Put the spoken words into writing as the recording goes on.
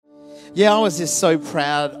Yeah, I was just so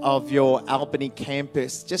proud of your Albany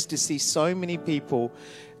campus, just to see so many people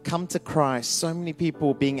come to Christ, so many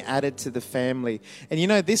people being added to the family. And you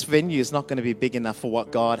know, this venue is not going to be big enough for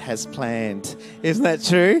what God has planned. Isn't that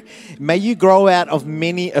true? May you grow out of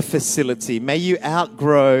many a facility. May you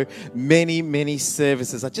outgrow many, many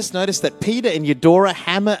services. I just noticed that Peter and Eudora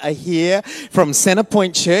Hammer are here from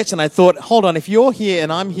Centrepoint Church. And I thought, hold on, if you're here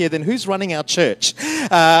and I'm here, then who's running our church?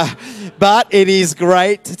 But it is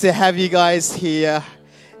great to have you guys here.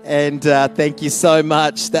 And thank you so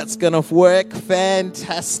much. That's going to work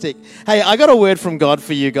fantastic. Hey, I got a word from God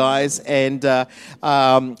for you guys. And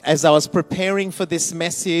as I was preparing for this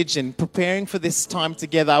message and preparing for this time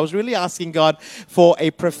together, I was really asking God for a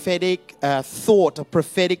prophetic thought, a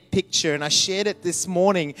prophetic picture. And I shared it this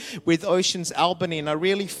morning with Oceans Albany. And I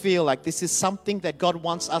really feel like this is something that God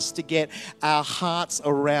wants us to get our hearts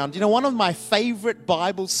around. You know, one of my favorite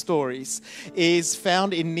Bible stories is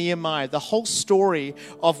found in Nehemiah. The whole story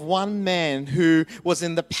of one man who was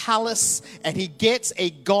in the palace, and he gets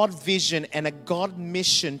a God vision and a God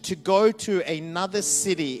mission to go to another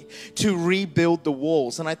city to rebuild the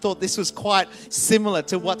walls. And I thought this was quite similar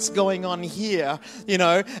to what's going on here. You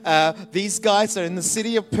know, these guys are in the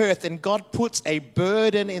city of Perth, and God puts a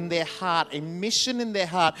burden in their heart, a mission in their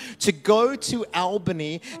heart to go to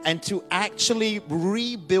Albany and to actually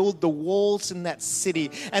rebuild the walls in that city.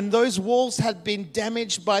 And those walls had been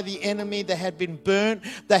damaged by the enemy. They had been burnt.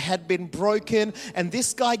 They had been broken. And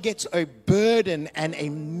this guy gets a burden and a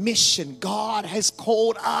mission. God has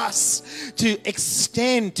called us to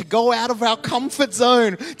extend, to go out of our comfort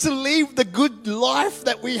zone, to leave the good life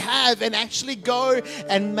that we have and actually go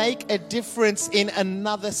and make a difference in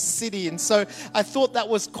another city. And so I thought that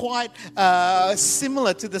was quite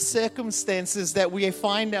similar to the circumstances that we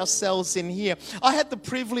find ourselves in here. I had the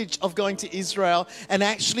privilege of going to Israel and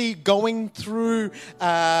actually going through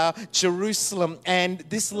Jerusalem. And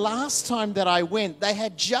this last time that I went, they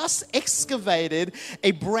had just excavated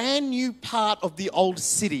a brand new part of the old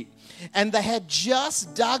city. And they had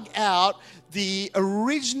just dug out the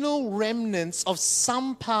original remnants of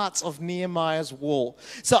some parts of Nehemiah's wall.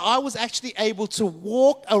 So I was actually able to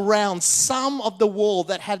walk around some of the wall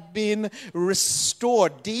that had been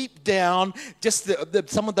restored deep down, just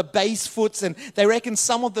some of the base foots, and they reckon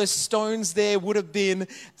some of those stones there would have been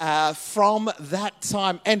from that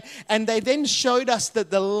time. And they then showed us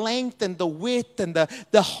that the length and the width and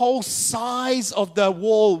the whole size of the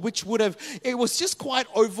wall, which would have, it was just quite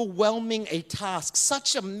overwhelming a task,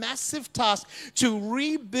 such a massive task to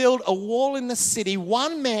rebuild a wall in the city.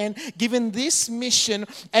 One man given this mission,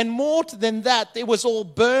 and more than that, it was all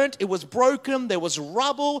burnt, it was broken, there was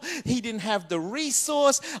rubble, he didn't have the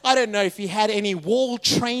resource. I don't know if he had any wall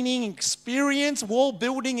training experience, wall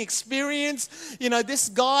building experience. You know, this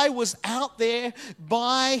guy was out there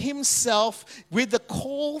by himself with a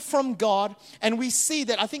call from God, and we see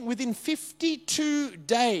that I think within 52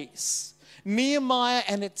 days, Nehemiah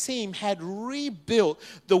and a team had rebuilt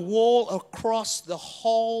the wall across the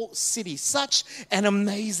whole city. Such an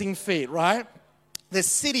amazing feat, right? The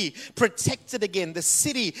city protected again. The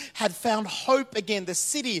city had found hope again. The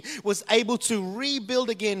city was able to rebuild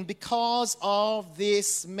again because of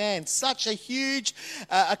this man. Such a huge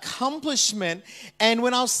accomplishment. And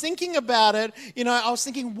when I was thinking about it, you know, I was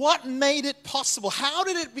thinking, what made it possible? How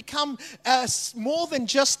did it become more than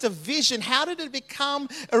just a vision? How did it become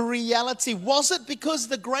a reality? Was it because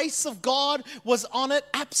the grace of God was on it?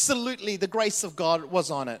 Absolutely, the grace of God was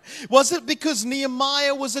on it. Was it because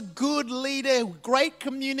Nehemiah was a good leader, great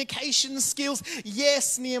communication skills?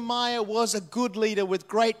 Yes, Nehemiah was a good leader with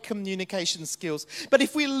great communication skills. But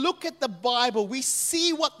if we look at the Bible, we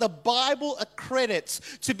see what the Bible accredits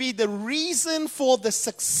to be the reason for the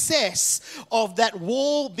success of that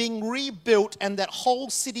wall being rebuilt and that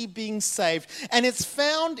whole city being saved. And it's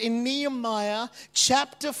found in Nehemiah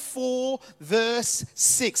chapter 4, verse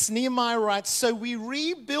 6. Nehemiah writes, "So we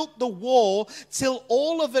rebuilt the wall till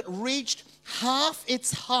all of it reached half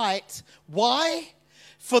its height." Why?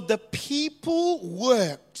 For the people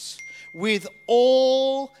worked with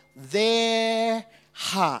all their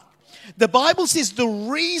heart. The Bible says the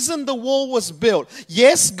reason the wall was built.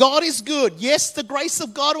 Yes, God is good. Yes, the grace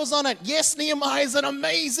of God was on it. Yes, Nehemiah is an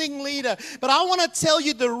amazing leader. But I want to tell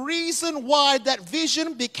you the reason why that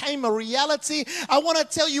vision became a reality. I want to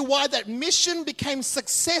tell you why that mission became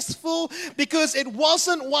successful, because it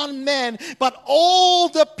wasn't one man, but all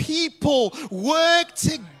the people worked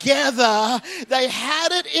together. They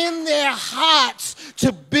had it in their hearts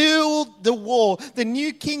to build the wall. The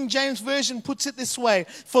New King James Version puts it this way: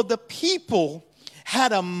 for the people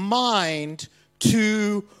had a mind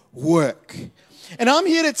to work. And I'm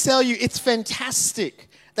here to tell you it's fantastic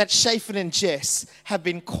that Shaphan and Jess have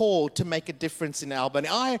been called to make a difference in Albany.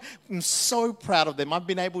 I am so proud of them. I've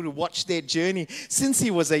been able to watch their journey since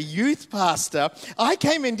he was a youth pastor. I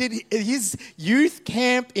came and did his youth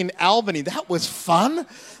camp in Albany. That was fun.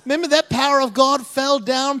 Remember that power of God fell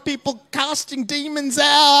down, people casting demons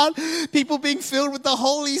out, people being filled with the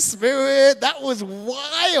Holy Spirit. That was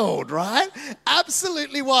wild, right?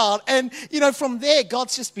 Absolutely wild. And, from there,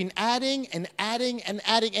 God's just been adding and adding and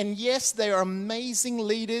adding. And yes, they are amazing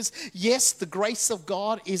leaders. Yes, the grace of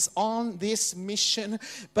God is on this mission.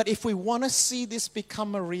 But if we want to see this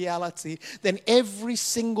become a reality, then every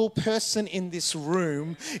single person in this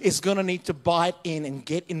room is going to need to bite in and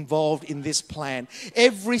get involved in this plan.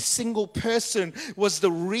 Every single person was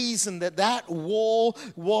the reason that wall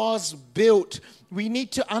was built. We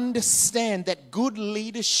need to understand that good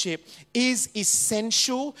leadership is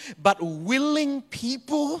essential, but willing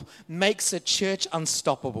people makes a church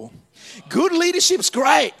unstoppable. Good leadership's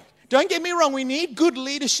great. Don't get me wrong, we need good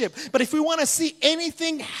leadership. But if we want to see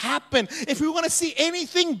anything happen, if we want to see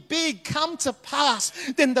anything big come to pass,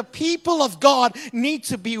 then the people of God need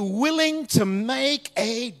to be willing to make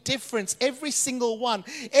a difference. Every single one.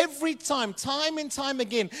 Every time and time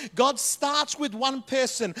again, God starts with one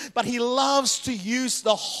person, but He loves to use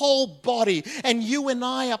the whole body. And you and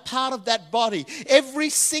I are part of that body. Every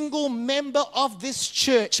single member of this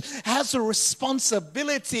church has a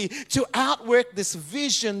responsibility to outwork this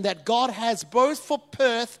vision that God has both for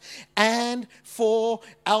Perth and for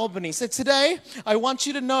Albany. So today, I want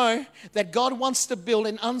you to know that God wants to build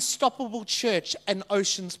an unstoppable church in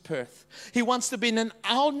Oceans, Perth. He wants to build an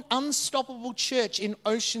unstoppable church in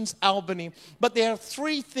Oceans, Albany. But there are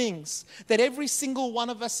three things that every single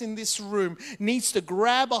one of us in this room needs to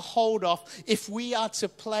grab a hold of if we are to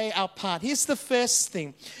play our part. Here's the first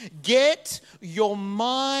thing. Get your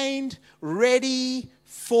mind ready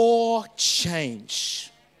for change.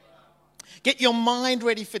 Get your mind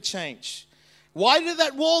ready for change. Why did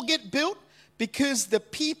that wall get built? Because the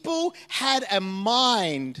people had a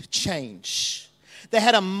mind change. They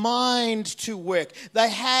had a mind to work. They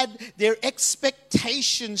had their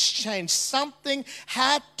expectations changed. Something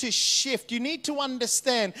had to shift. You need to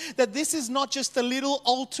understand that this is not just a little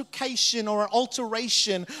altercation or an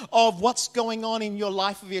alteration of what's going on in your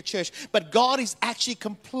life of your church, but God is actually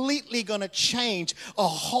completely going to change a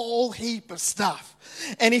whole heap of stuff.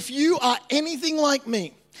 And if you are anything like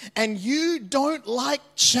me and you don't like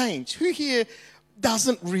change, who here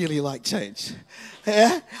doesn't really like change?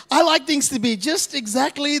 Yeah? I like things to be just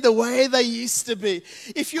exactly the way they used to be.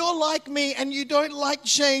 If you're like me and you don't like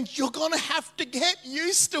change, you're going to have to get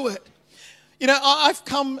used to it. I've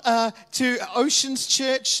come to Oceans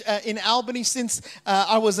Church in Albany since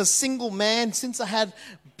I was a single man, since I had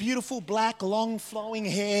beautiful black long flowing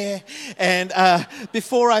hair, and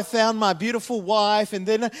before I found my beautiful wife. And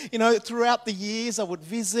then throughout the years I would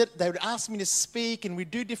visit. They would ask me to speak, and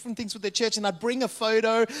we'd do different things with the church, and I'd bring a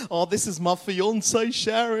photo. Oh, this is my fiance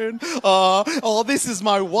Sharon. Oh, this is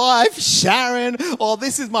my wife Sharon. Oh,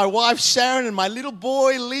 this is my wife Sharon, and my little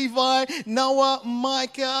boy Levi, Noah,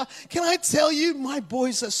 Micah. Can I tell you, my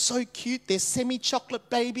boys are so cute. They're semi-chocolate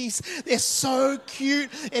babies. They're so cute.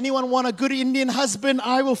 Anyone want a good Indian husband?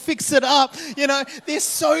 I will fix it up. They're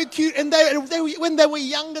so cute. And they when they were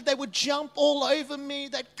younger, they would jump all over me.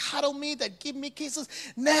 They'd cuddle me. They'd give me kisses.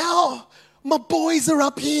 Now, my boys are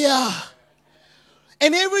up here.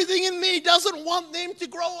 And everything in me doesn't want them to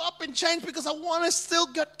grow up and change, because I want to still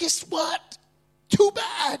go. Guess what? Too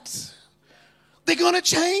bad. They're going to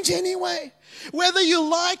change anyway. Whether you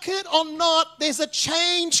like it or not, there's a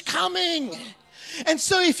change coming. And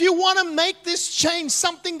so if you want to make this change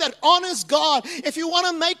something that honors God, if you want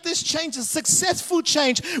to make this change a successful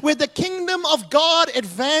change where the kingdom of God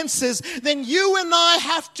advances, then you and I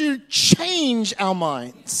have to change our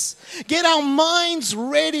minds. Get our minds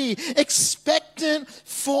ready, expectant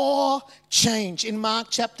for change. In Mark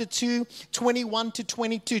chapter 2, 21 to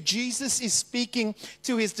 22, Jesus is speaking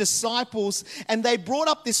to his disciples, and they brought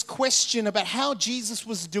up this question about how Jesus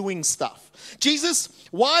was doing stuff. Jesus,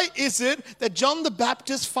 why is it that John the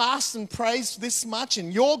Baptist fasts and prays this much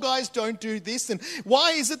and your guys don't do this? And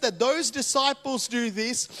why is it that those disciples do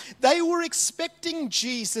this? They were expecting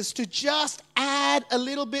Jesus to just add a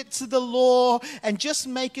little bit to the law and just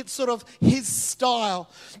make it sort of his style.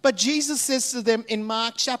 But Jesus says to them in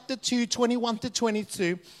Mark chapter 2, 21 to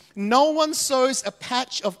 22, no one sews a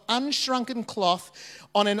patch of unshrunken cloth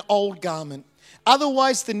on an old garment.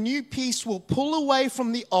 Otherwise, the new piece will pull away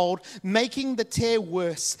from the old, making the tear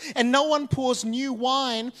worse. And no one pours new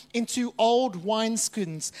wine into old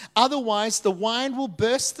wineskins. Otherwise, the wine will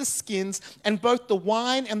burst the skins, and both the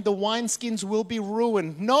wine and the wineskins will be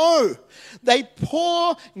ruined. No, they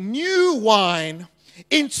pour new wine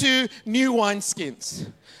into new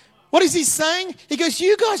wineskins. What is he saying? He goes,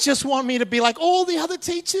 you guys just want me to be like all the other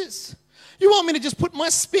teachers. You want me to just put my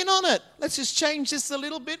spin on it. Let's just change this a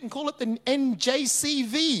little bit and call it the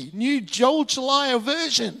NJCV, New Joel Chaliah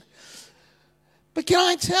version. But can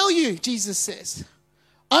I tell you, Jesus says,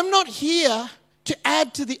 I'm not here to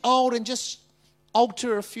add to the old and just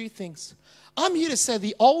alter a few things. I'm here to say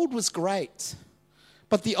the old was great,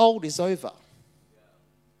 but the old is over.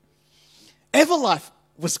 Everlife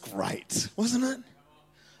was great, wasn't it?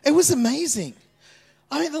 It was amazing.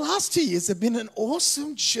 I mean, the last 2 years have been an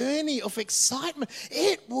awesome journey of excitement.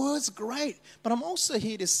 It was great. But I'm also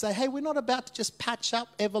here to say, hey, we're not about to just patch up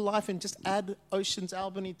Everlife and just add Oceans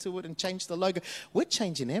Albany to it and change the logo. We're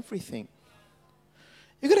changing everything.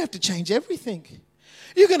 You're going to have to change everything.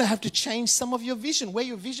 You're going to have to change some of your vision. Where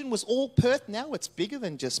your vision was all Perth, now it's bigger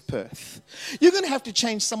than just Perth. You're going to have to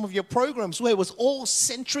change some of your programs. Where it was all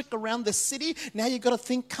centric around the city, now you've got to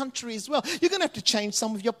think country as well. You're going to have to change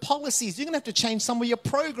some of your policies. You're going to have to change some of your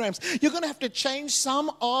programs. You're going to have to change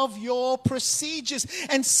some of your procedures.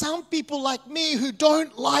 And some people like me who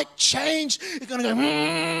don't like change, you're going to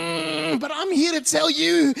go, but I'm here to tell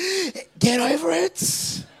you, get over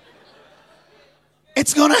it.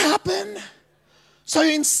 It's going to happen. So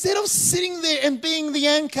instead of sitting there and being the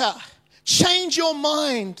anchor, change your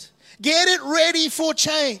mind. Get it ready for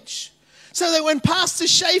change. So that when Pastor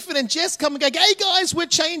Shafin and Jess come and go, hey guys, we're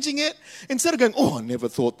changing it. Instead of going, oh, I never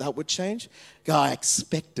thought that would change. Go, I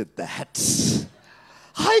expected that.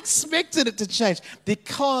 I expected it to change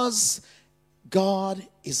because God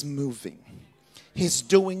is moving. He's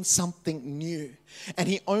doing something new. And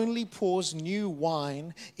he only pours new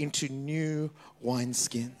wine into new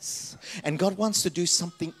wineskins. And God wants to do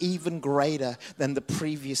something even greater than the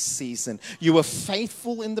previous season. You were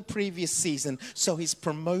faithful in the previous season, so he's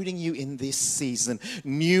promoting you in this season.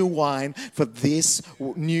 New wine for this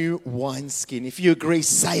new wineskin. If you agree,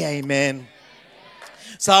 say amen.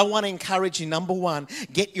 So I want to encourage you, number one,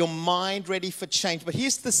 get your mind ready for change. But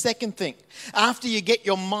here's the second thing. After you get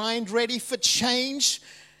your mind ready for change,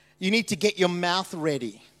 you need to get your mouth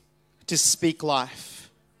ready to speak life.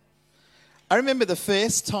 I remember the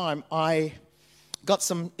first time I got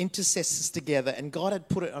some intercessors together and God had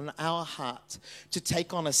put it on our heart to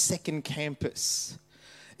take on a second campus.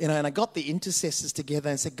 And I got the intercessors together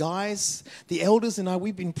and said, guys, the elders and I,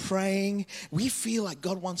 we've been praying. We feel like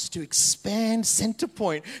God wants to expand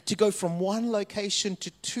Centrepoint to go from one location to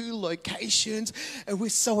 2 locations. And we're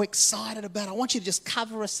so excited about it. I want you to just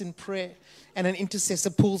cover us in prayer. And an intercessor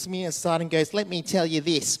pulls me aside and goes, let me tell you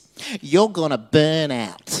this. You're going to burn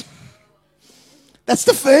out. That's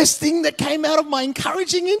the first thing that came out of my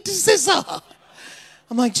encouraging intercessor.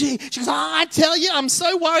 I'm like, gee. She goes, I tell you, I'm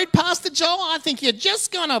so worried, Pastor Joel. I think you're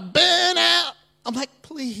just going to burn out. I'm like,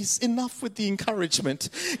 please, enough with the encouragement.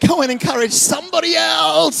 Go and encourage somebody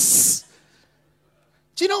else.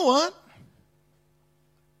 Do you know what?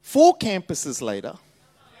 4 campuses later,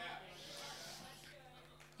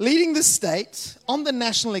 leading the state on the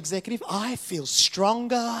national executive, I feel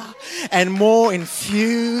stronger and more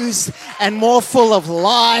infused and more full of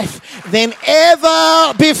life than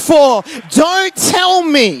ever before. Don't tell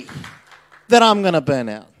me that I'm going to burn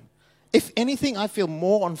out. If anything, I feel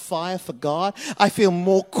more on fire for God. I feel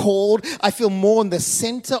more called. I feel more in the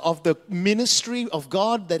center of the ministry of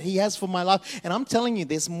God that he has for my life. And I'm telling you,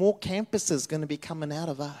 there's more campuses going to be coming out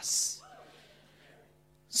of us.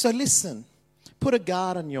 So listen. Put a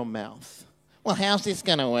guard on your mouth. Well, how's this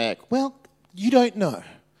going to work? Well, you don't know.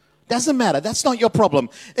 Doesn't matter. That's not your problem.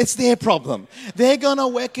 It's their problem. They're going to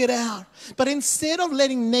work it out. But instead of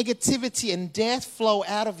letting negativity and death flow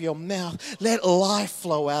out of your mouth, let life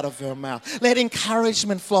flow out of your mouth. Let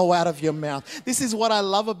encouragement flow out of your mouth. This is what I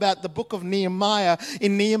love about the book of Nehemiah.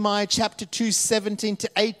 In Nehemiah chapter 2, 17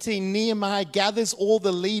 to 18, Nehemiah gathers all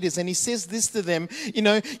the leaders and he says this to them,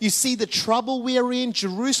 you see the trouble we are in.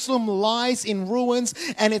 Jerusalem lies in ruins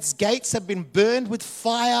and its gates have been burned with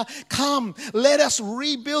fire. Come, let us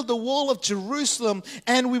rebuild the wall of Jerusalem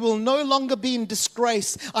and we will no longer be in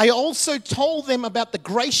disgrace. I also told them about the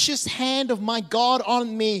gracious hand of my God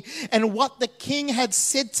on me and what the king had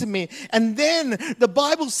said to me. And then the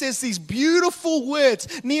Bible says these beautiful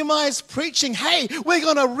words. Nehemiah's preaching, hey, we're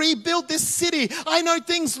going to rebuild this city. I know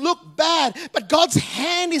things look bad, but God's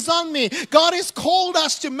hand is on me. God has called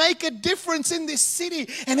us to make a difference in this city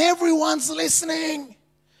and everyone's listening.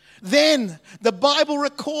 Then the Bible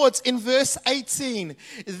records in verse 18,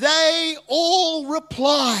 they all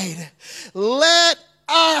replied, let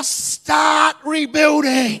us start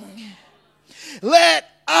rebuilding. Let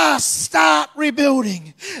us start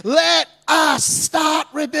rebuilding. Let us start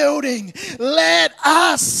rebuilding. Let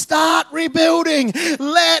us start rebuilding.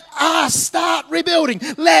 Let us start rebuilding.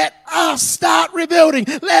 Let us start rebuilding.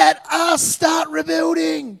 Let us start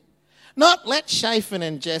rebuilding. Not let Shaphan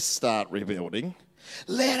and Jess start rebuilding.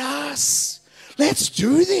 Let us. Let's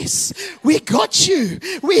do this. We got you.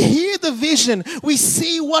 We hear the vision. We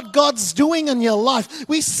see what God's doing in your life.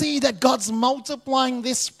 We see that God's multiplying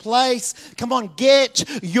this place. Come on,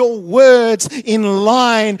 get your words in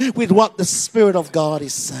line with what the Spirit of God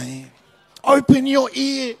is saying. Open your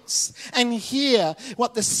ears and hear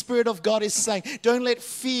what the Spirit of God is saying. Don't let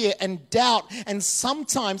fear and doubt and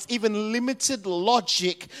sometimes even limited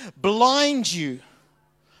logic blind you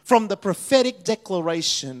from the prophetic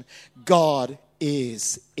declaration, God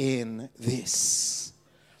is in this.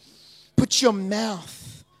 Put your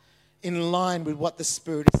mouth in line with what the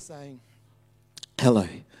Spirit is saying. Hello.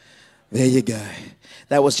 There you go.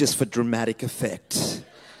 That was just for dramatic effect.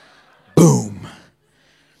 Boom.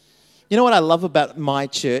 You know what I love about my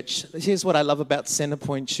church? Here's what I love about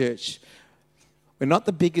Centrepoint Church. We're not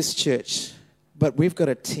the biggest church, but we've got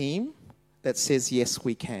a team that says, yes,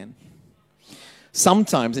 we can.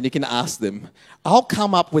 Sometimes, and you can ask them, I'll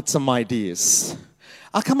come up with some ideas.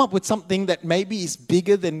 I'll come up with something that maybe is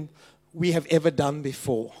bigger than we have ever done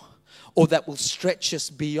before, or that will stretch us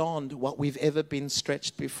beyond what we've ever been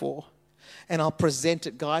stretched before. And I'll present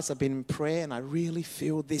it, guys. I've been in prayer and I really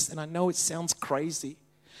feel this. And I know it sounds crazy,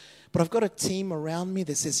 but I've got a team around me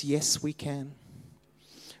that says, yes, we can.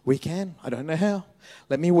 We can. I don't know how.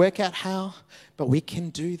 Let me work out how. But we can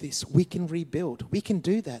do this. We can rebuild. We can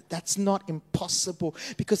do that. That's not impossible.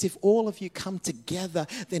 Because if all of you come together,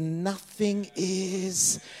 then nothing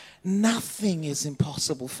is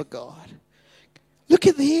impossible for God. Look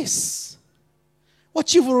at this.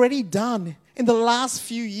 What you've already done in the last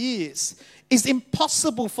few years is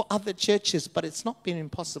impossible for other churches, but it's not been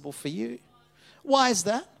impossible for you. Why is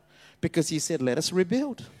that? Because you said, let us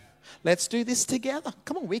rebuild. Let's do this together.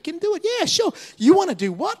 Come on, we can do it. Yeah, sure. You want to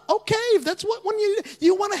do what? Okay, if that's what when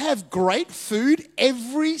you want to have great food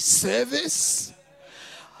every service.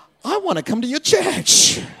 I want to come to your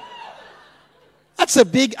church. That's a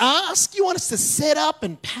big ask. You want us to set up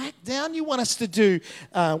and pack down. You want us to do,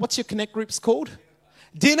 what's your connect groups called?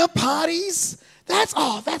 Dinner parties. Let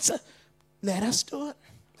us do it.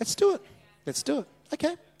 Let's do it. Let's do it.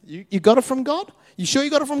 Okay. You got it from God? You sure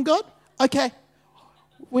you got it from God? Okay.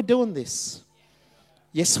 We're doing this.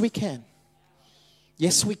 Yes, we can.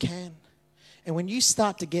 Yes, we can. And when you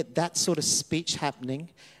start to get that sort of speech happening,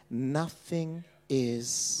 nothing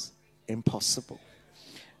is impossible.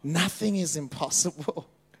 Nothing is impossible.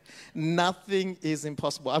 Nothing is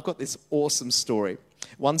impossible. I've got this awesome story.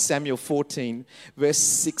 1 Samuel 14, verse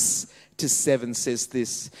 6 to 7 says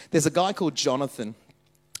this. There's a guy called Jonathan,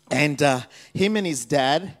 and him and his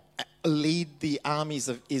dad lead the armies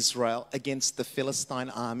of Israel against the Philistine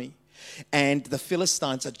army. And the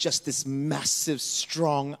Philistines are just this massive,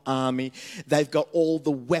 strong army. They've got all the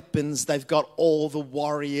weapons. They've got all the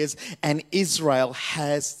warriors. And Israel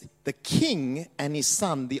has the king and his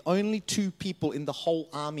son, the only two people in the whole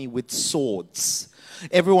army with swords.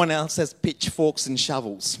 Everyone else has pitchforks and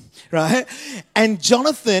shovels, right? And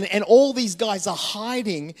Jonathan and all these guys are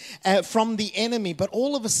hiding from the enemy. But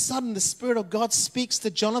all of a sudden, the Spirit of God speaks to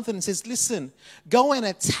Jonathan and says, listen, go and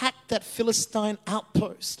attack that Philistine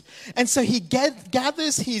outpost. And so he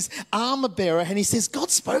gathers his armor bearer and he says,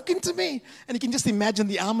 God's spoken to me. And you can just imagine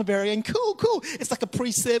the armor bearer going, cool. It's like a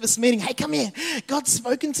pre-service meeting. Hey, come here. God's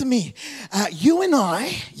spoken to me. You and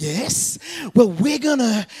I, yes, well, we're going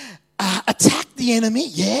to attack the enemy,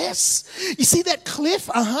 yes. You see that cliff?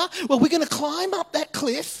 Well, we're going to climb up that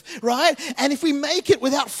cliff, right? And if we make it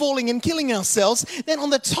without falling and killing ourselves, then on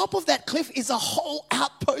the top of that cliff is a whole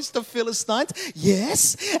outpost of Philistines,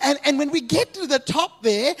 yes. And when we get to the top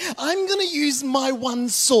there, I'm going to use my one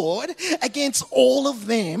sword against all of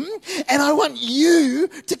them. And I want you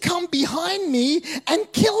to come behind me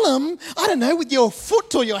and kill them, I don't know, with your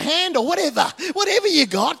foot or your hand or whatever you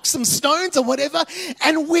got, some stones or whatever.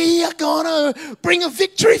 And we are going to bring a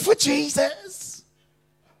victory for Jesus.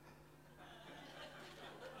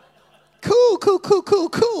 Cool.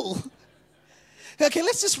 Okay,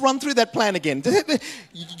 let's just run through that plan again.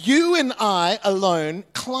 You and I alone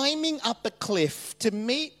climbing up a cliff to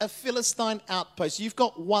meet a Philistine outpost. You've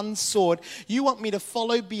got one sword. You want me to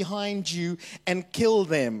follow behind you and kill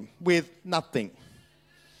them with nothing.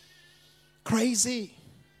 Crazy.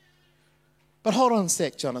 But hold on a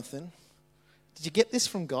sec, Jonathan. Did you get this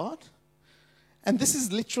from God? And this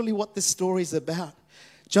is literally what this story is about.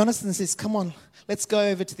 Jonathan says, come on, let's go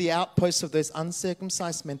over to the outposts of those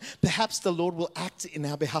uncircumcised men. Perhaps the Lord will act in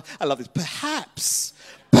our behalf. I love this.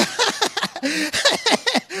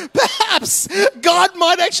 Perhaps God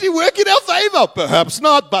might actually work in our favor. Perhaps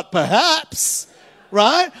not, but perhaps.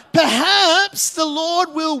 Right? Perhaps the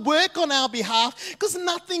Lord will work on our behalf, because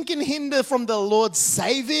nothing can hinder from the Lord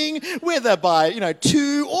saving, whether by,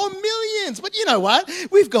 2 or millions. But you know what?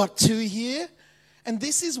 We've got 2 here. And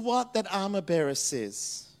this is what that armor bearer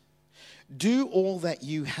says. Do all that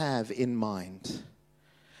you have in mind.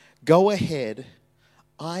 Go ahead.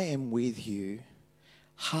 I am with you,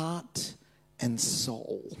 heart and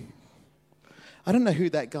soul. I don't know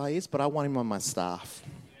who that guy is, but I want him on my staff.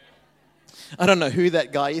 I don't know who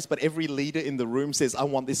that guy is, but every leader in the room says, I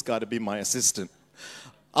want this guy to be my assistant.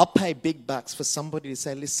 I'll pay big bucks for somebody to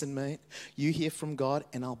say, listen, mate, you hear from God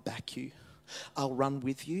and I'll back you. I'll run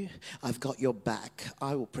with you. I've got your back.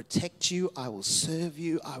 I will protect you. I will serve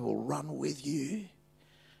you. I will run with you.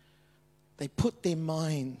 They put their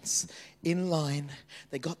minds in line.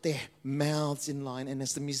 They got their mouths in line. And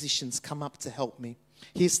as the musicians come up to help me,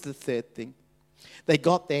 here's the third thing. They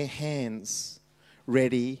got their hands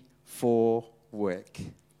ready for work.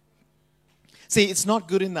 See, it's not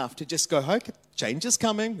good enough to just go, okay, change is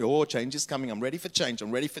coming. Oh, change is coming. I'm ready for change. I'm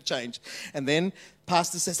ready for change. And then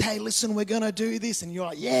pastor says, hey, listen, we're going to do this. And you're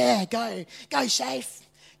like, yeah, go, Shafe.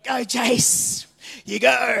 Go, Chase. You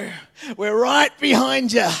go. We're right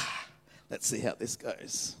behind you. Let's see how this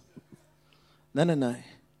goes. No. Do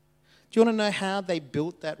you want to know how they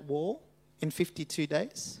built that wall in 52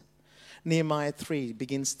 days? Nehemiah 3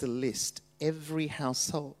 begins to list every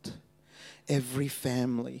household, every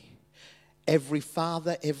family, every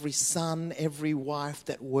father, every son, every wife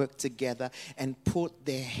that worked together and put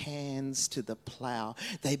their hands to the plow.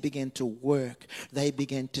 They began to work. They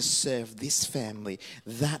began to serve this family,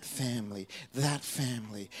 that family, that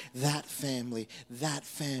family, that family, that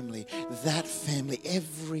family, that family.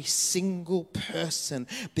 Every single person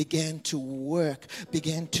began to work,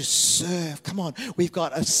 began to serve. Come on, we've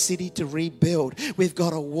got a city to rebuild. We've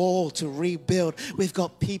got a wall to rebuild. We've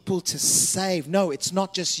got people to save. No, it's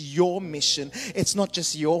not just your mission. It's not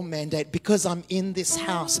just your mandate. Because I'm in this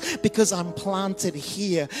house, because I'm planted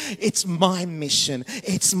here, it's my mission.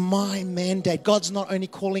 It's my mandate. God's not only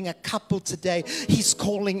calling a couple today, He's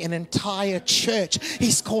calling an entire church.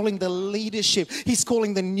 He's calling the leadership. He's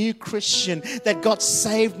calling the new Christian that got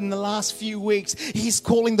saved in the last few weeks. He's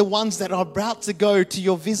calling the ones that are about to go to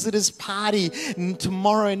your visitors' party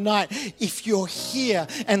tomorrow night. If you're here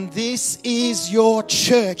and this is your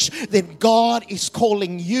church, then God is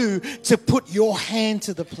calling you to put your hand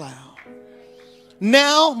to the plow.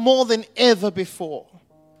 Now more than ever before,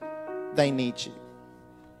 they need you.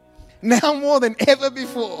 Now more than ever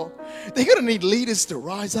before, they're going to need leaders to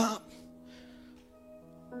rise up,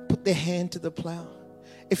 put their hand to the plow.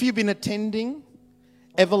 If you've been attending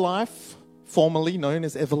Everlife, formerly known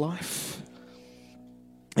as Everlife,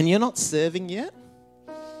 and you're not serving yet,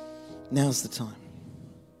 now's the time.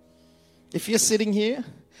 If you're sitting here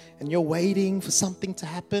and you're waiting for something to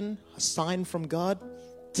happen, a sign from God,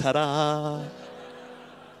 ta-da!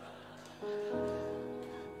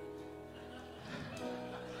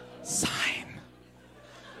 Sign.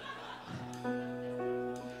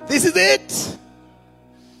 This is it.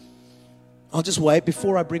 I'll just wait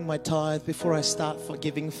before I bring my tithe, before I start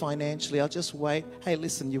giving financially. I'll just wait. Hey,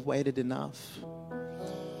 listen, you've waited enough.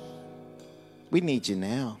 We need you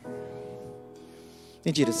now.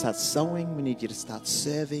 We need you to start sowing. We need you to start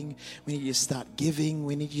serving. We need you to start giving.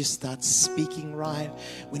 We need you to start speaking right.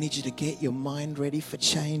 We need you to get your mind ready for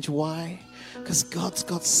change. Why? Because God's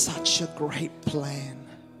got such a great plan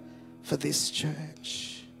for this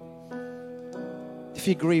church. If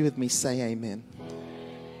you agree with me, say amen.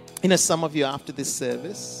 You know, some of you after this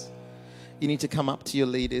service, you need to come up to your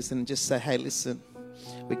leaders and just say, hey, listen,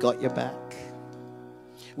 we got your back.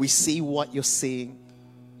 We see what you're seeing.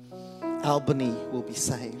 Albany will be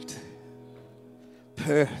saved.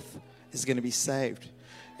 Perth is going to be saved.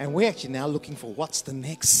 And we're actually now looking for what's the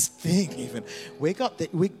next thing even.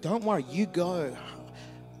 Don't worry, you go.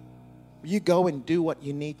 You go and do what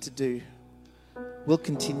you need to do. We'll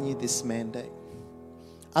continue this mandate.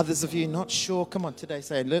 Others of you not sure, come on today,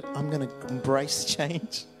 say, look, I'm going to embrace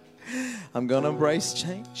change. I'm going to embrace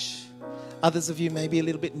change. Others of you may be a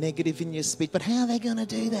little bit negative in your speech, but how are they going to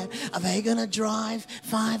do that? Are they going to drive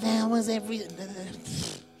 5 hours every...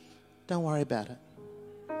 Don't worry about it.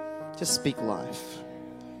 Just speak life.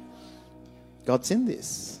 God's in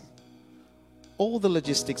this. All the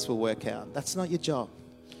logistics will work out. That's not your job.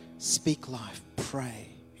 Speak life, pray,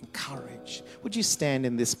 encourage. Would you stand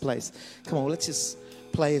in this place? Come on, let's just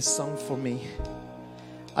play a song for me.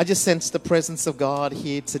 I just sense the presence of God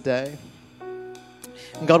here today.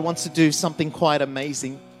 And God wants to do something quite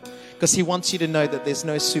amazing, because He wants you to know that there's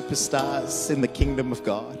no superstars in the kingdom of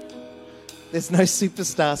God. There's no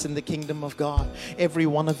superstars in the kingdom of God. Every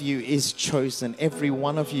one of you is chosen. Every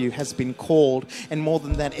one of you has been called. And more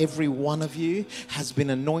than that, every one of you has been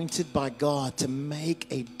anointed by God to make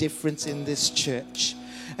a difference in this church.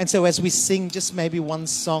 And so as we sing just maybe one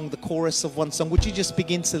song, the chorus of one song, would you just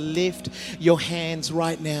begin to lift your hands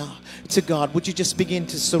right now to God? Would you just begin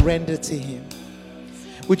to surrender to Him?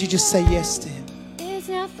 Would you just say yes to Him? There's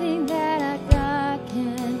nothing that our God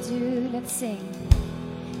can do. Let's sing.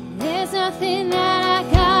 There's nothing that our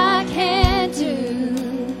God can do.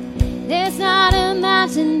 There's not a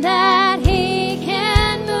mountain that He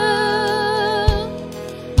can move.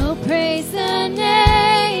 Oh, praise the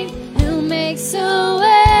name who makes a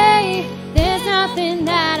way. There's nothing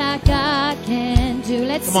that our God can do.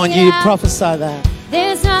 Let's Come on, sing you out. prophesy that.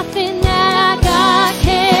 There's nothing that our God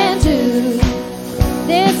can do.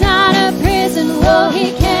 There's not a prison wall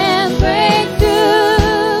He can break through.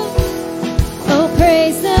 Oh,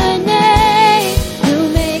 praise the name who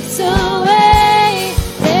makes a way.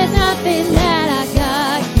 There's nothing that our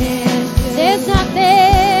God can do. There's nothing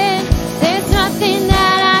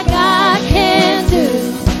that our God can do.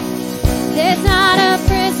 There's not a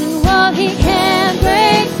prison wall He can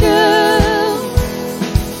break through.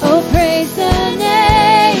 Oh, praise the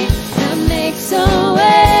name that makes a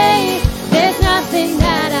way. There's nothing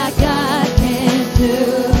that our God can do.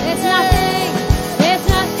 There's nothing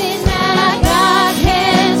that our God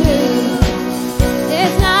can do.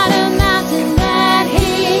 There's not a mountain that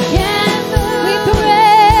He can move. We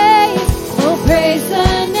praise, oh praise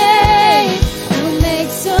the name who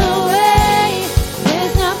makes a way.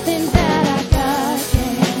 There's nothing that our God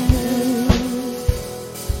can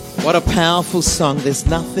do. What a powerful song. There's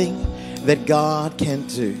nothing that God can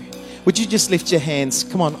do. Would you just lift your hands?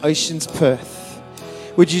 Come on, Oceans Perth.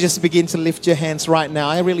 Would you just begin to lift your hands right now?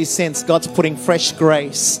 I really sense God's putting fresh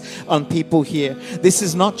grace on people here. This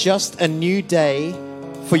is not just a new day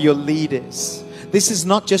for your leaders. This is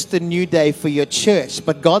not just a new day for your church,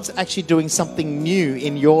 but God's actually doing something new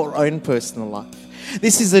in your own personal life.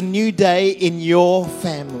 This is a new day in your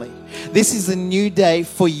family. This is a new day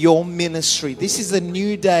for your ministry. This is a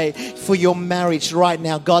new day for your marriage right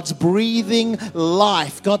now. God's breathing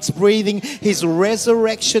life. God's breathing His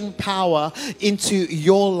resurrection power into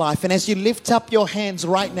your life. And as you lift up your hands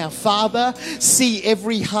right now, Father, see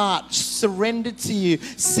every heart surrendered to you.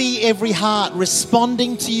 See every heart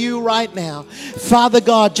responding to you right now. Father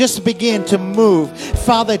God, just begin to move.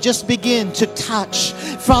 Father, just begin to touch.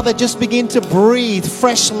 Father, just begin to breathe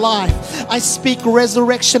fresh life. I speak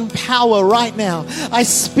resurrection power right now. I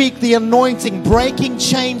speak the anointing, breaking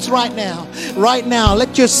chains right now. Right now,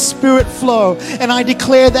 let your spirit flow. And I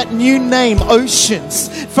declare that new name, Oceans.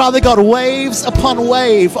 Father God, waves upon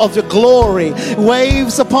wave of your glory.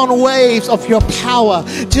 Waves upon waves of your power.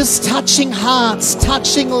 Just touching hearts,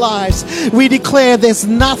 touching lives. We declare there's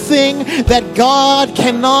nothing that God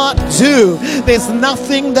cannot do. There's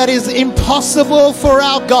nothing that is impossible for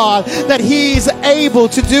our God, that He is able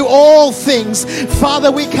to do all things.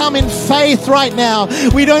 Father, we come in faith right now.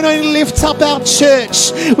 We don't only lift up our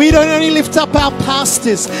church, we don't only lift up our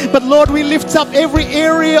pastors, but Lord, we lift up every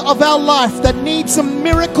area of our life that needs a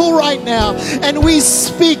miracle right now. And we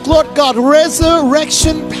speak, Lord God,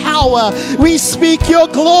 resurrection power. We speak your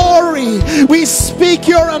glory. We speak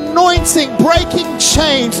your anointing, breaking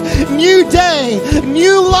chains, new day,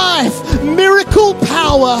 new life, miracle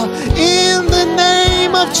power in the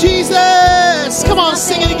name of Jesus. Come on,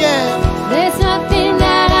 sing it again. There's nothing